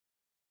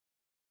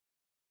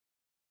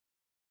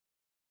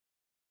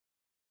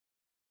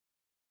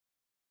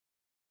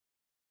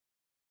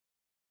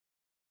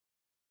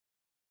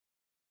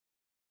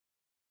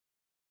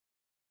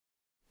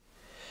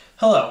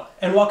Hello,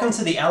 and welcome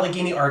to the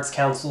Allegheny Arts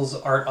Council's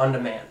Art on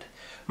Demand.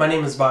 My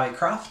name is Bobby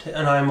Croft,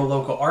 and I am a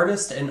local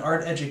artist and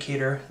art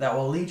educator that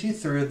will lead you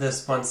through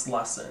this month's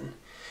lesson.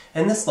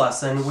 In this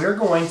lesson, we're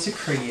going to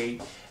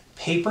create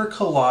paper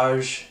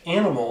collage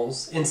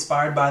animals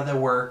inspired by the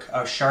work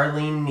of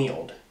Charlene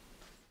Neild.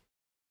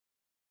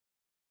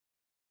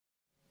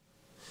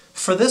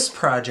 For this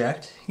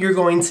project, you're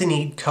going to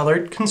need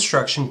colored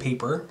construction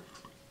paper,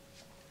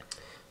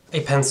 a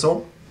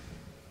pencil,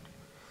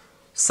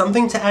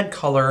 something to add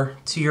color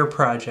to your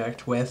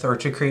project with or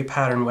to create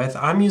pattern with.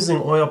 I'm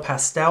using oil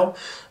pastel,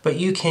 but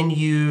you can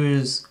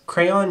use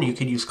crayon, you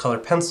could use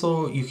colored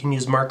pencil, you can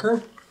use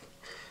marker,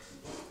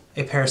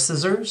 a pair of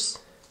scissors,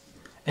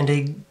 and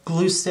a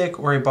glue stick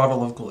or a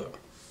bottle of glue.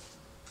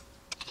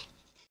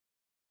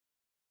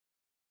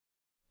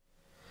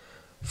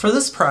 For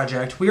this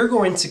project, we are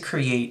going to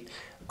create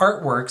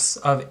artworks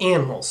of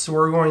animals. So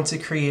we're going to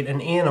create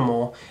an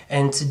animal,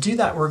 and to do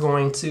that we're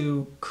going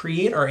to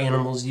create our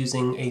animals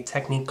using a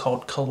technique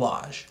called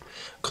collage.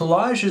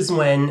 Collage is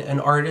when an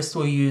artist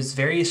will use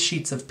various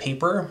sheets of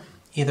paper,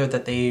 either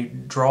that they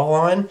draw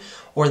on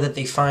or that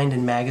they find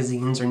in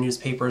magazines or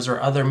newspapers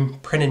or other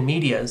printed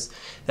medias,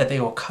 that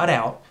they will cut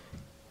out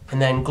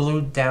and then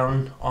glue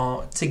down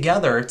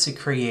together to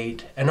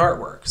create an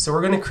artwork. So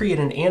we're going to create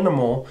an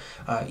animal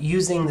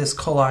using this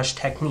collage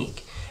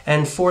technique.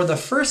 And for the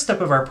first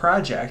step of our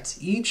project,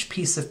 each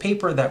piece of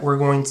paper that we're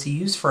going to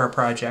use for our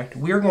project,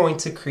 we're going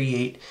to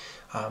create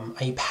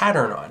a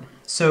pattern on.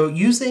 So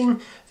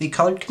using the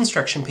colored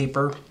construction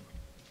paper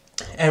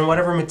and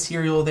whatever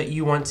material that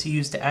you want to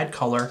use to add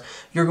color,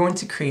 you're going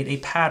to create a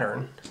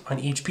pattern on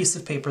each piece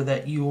of paper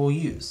that you will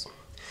use.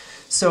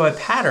 So a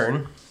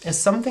pattern is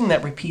something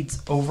that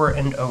repeats over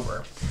and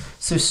over.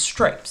 So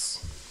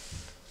stripes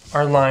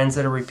are lines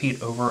that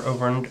repeat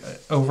over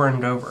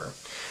and over.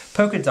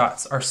 Polka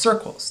dots are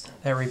circles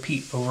that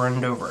repeat over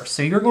and over.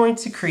 So you're going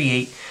to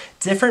create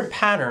different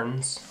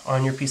patterns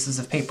on your pieces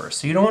of paper.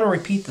 So you don't want to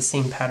repeat the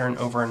same pattern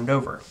over and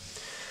over.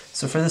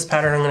 So for this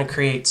pattern, I'm going to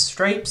create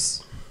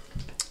stripes,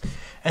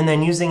 and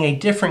then using a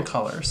different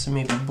color, so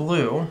maybe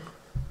blue,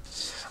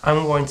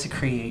 I'm going to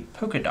create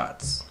polka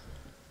dots.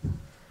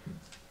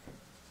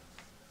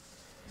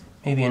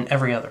 Maybe in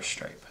every other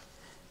stripe.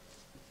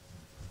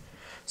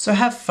 So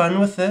have fun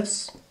with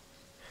this.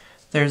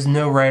 There's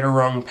no right or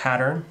wrong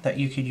pattern that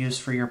you could use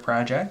for your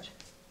project.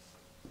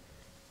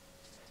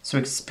 So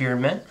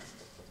experiment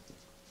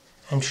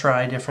and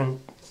try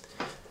different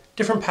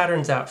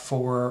patterns out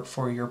for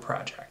your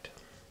project.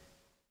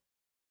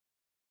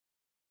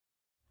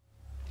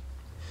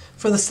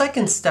 For the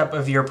second step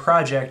of your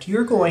project,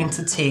 you're going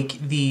to take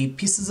the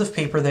pieces of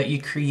paper that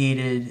you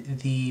created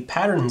the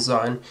patterns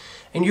on,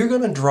 and you're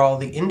going to draw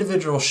the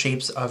individual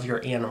shapes of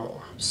your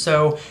animal.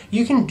 So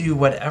you can do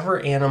whatever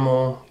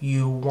animal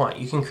you want.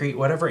 You can create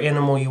whatever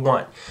animal you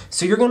want.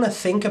 So you're going to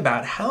think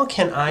about, how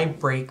can I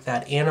break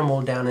that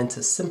animal down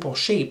into simple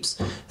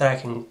shapes that I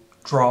can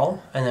draw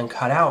and then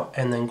cut out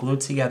and then glue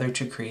together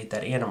to create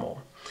that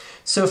animal.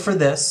 So for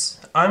this,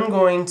 I'm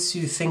going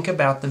to think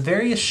about the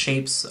various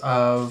shapes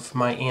of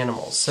my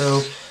animals.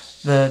 So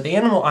the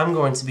animal I'm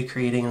going to be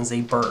creating is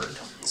a bird.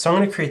 So I'm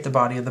going to create the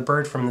body of the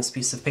bird from this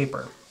piece of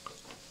paper.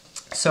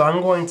 So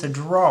I'm going to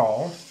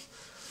draw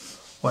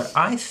what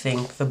I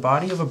think the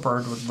body of a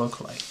bird would look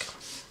like.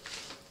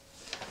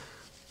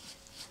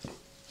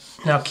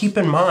 Now keep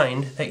in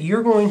mind that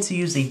you're going to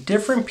use a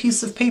different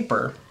piece of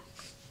paper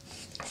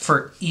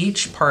for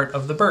each part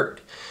of the bird,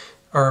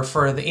 or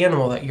for the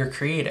animal that you're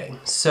creating.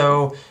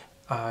 So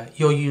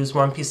you'll use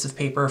one piece of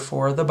paper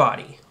for the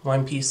body,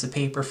 one piece of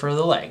paper for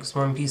the legs,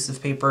 one piece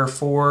of paper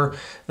for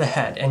the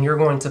head, and you're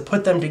going to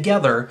put them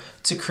together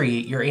to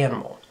create your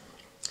animal.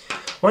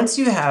 Once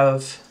you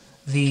have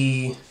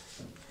the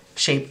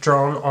shape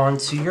drawn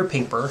onto your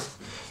paper,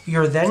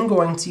 you're then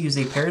going to use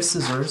a pair of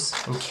scissors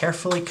and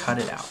carefully cut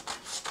it out.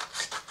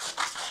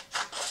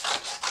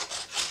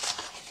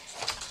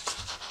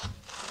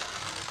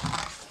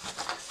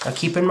 Now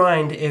keep in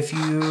mind, if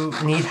you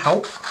need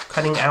help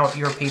cutting out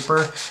your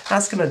paper,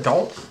 ask an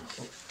adult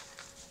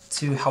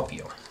to help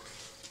you.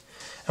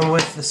 And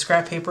with the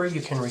scrap paper,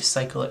 you can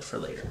recycle it for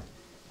later.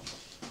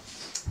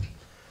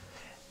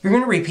 You're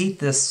going to repeat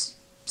this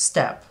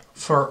step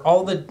for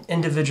all the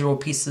individual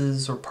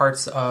pieces or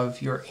parts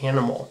of your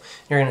animal.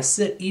 You're going to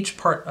sit each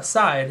part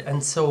aside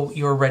until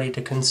you're ready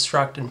to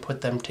construct and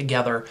put them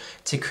together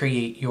to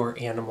create your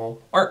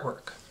animal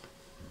artwork.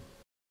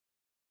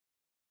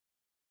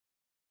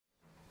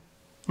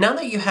 Now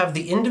that you have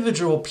the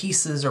individual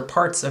pieces or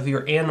parts of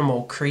your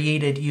animal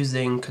created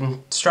using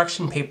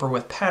construction paper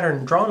with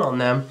pattern drawn on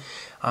them,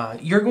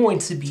 you're going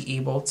to be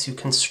able to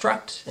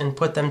construct and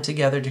put them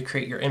together to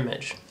create your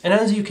image. And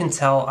as you can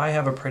tell, I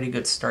have a pretty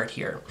good start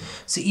here.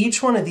 So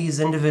each one of these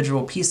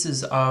individual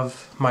pieces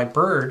of my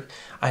bird,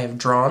 I have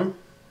drawn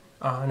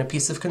on a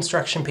piece of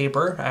construction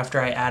paper after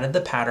I added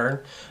the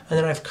pattern, and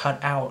then I've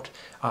cut out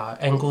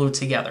and glued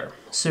together.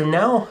 So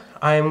now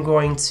I'm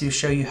going to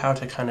show you how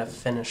to kind of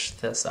finish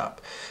this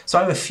up. So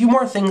I have a few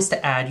more things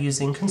to add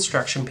using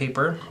construction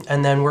paper,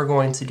 and then we're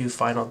going to do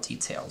final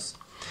details.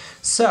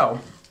 So,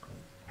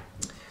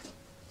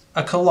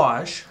 a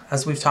collage,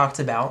 as we've talked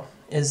about,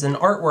 is an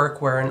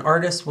artwork where an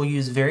artist will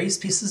use various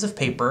pieces of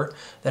paper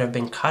that have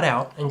been cut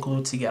out and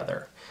glued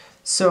together.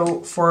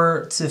 So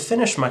to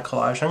finish my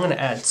collage, I'm going to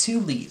add 2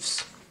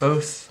 leaves,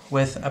 both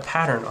with a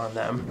pattern on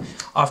them,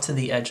 off to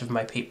the edge of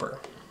my paper.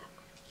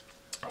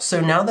 So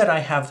now that I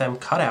have them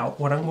cut out,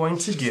 what I'm going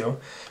to do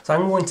is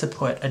I'm going to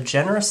put a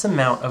generous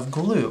amount of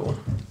glue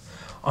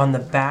on the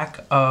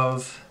back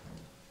of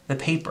the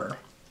paper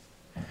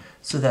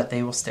so that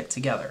they will stick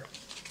together.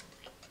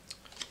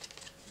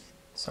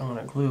 So I'm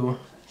going to glue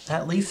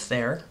that leaf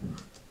there.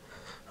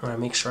 I'm going to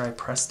make sure I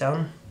press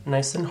down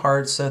nice and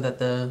hard so that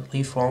the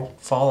leaf won't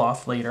fall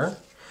off later.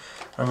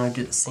 I'm going to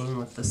do the same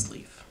with this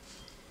leaf.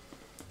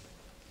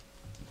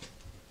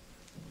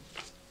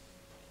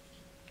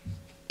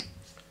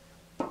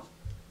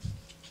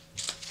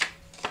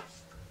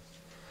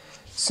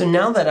 So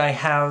now that I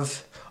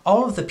have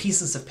all of the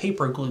pieces of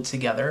paper glued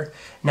together,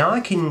 now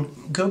I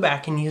can go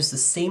back and use the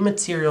same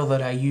material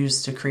that I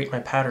used to create my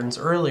patterns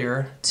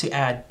earlier to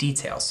add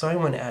details. So I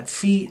want to add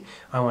feet,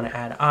 I want to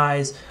add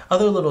eyes,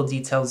 other little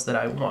details that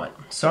I want.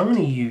 So I'm going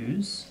to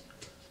use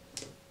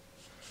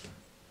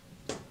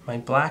my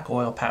black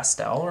oil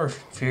pastel, or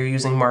if you're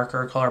using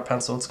marker or color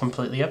pencil, it's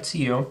completely up to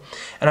you.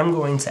 And I'm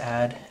going to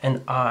add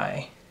an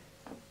eye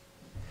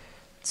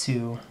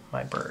to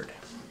my bird.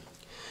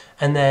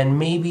 And then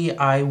maybe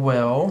I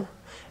will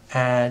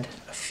add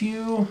a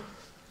few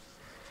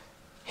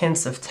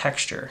hints of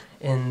texture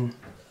in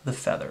the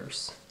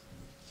feathers.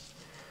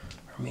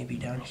 Or maybe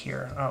down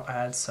here I'll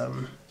add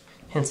some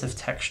hints of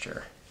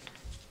texture.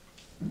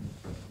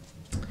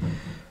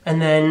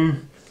 And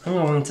then I'm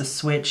going to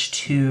switch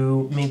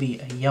to maybe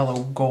a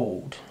yellow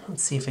gold.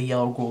 Let's see if a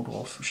yellow gold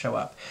will show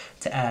up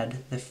to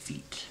add the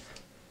feet.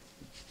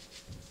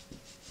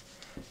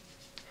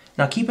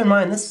 Now keep in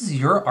mind, this is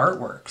your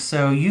artwork,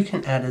 so you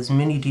can add as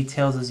many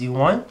details as you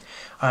want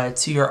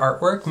to your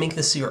artwork. Make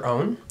this your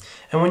own,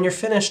 and when you're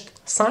finished,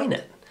 sign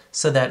it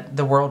so that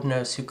the world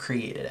knows who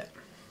created it.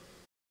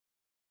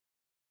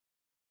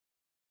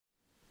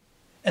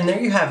 And there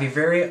you have your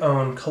very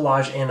own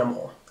collage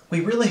animal.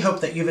 We really hope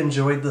that you've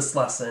enjoyed this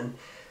lesson,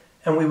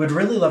 and we would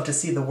really love to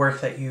see the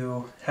work that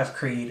you have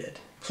created.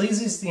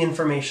 Please use the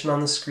information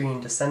on the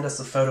screen to send us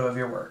a photo of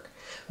your work.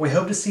 We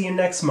hope to see you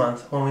next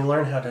month when we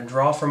learn how to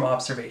draw from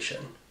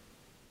observation.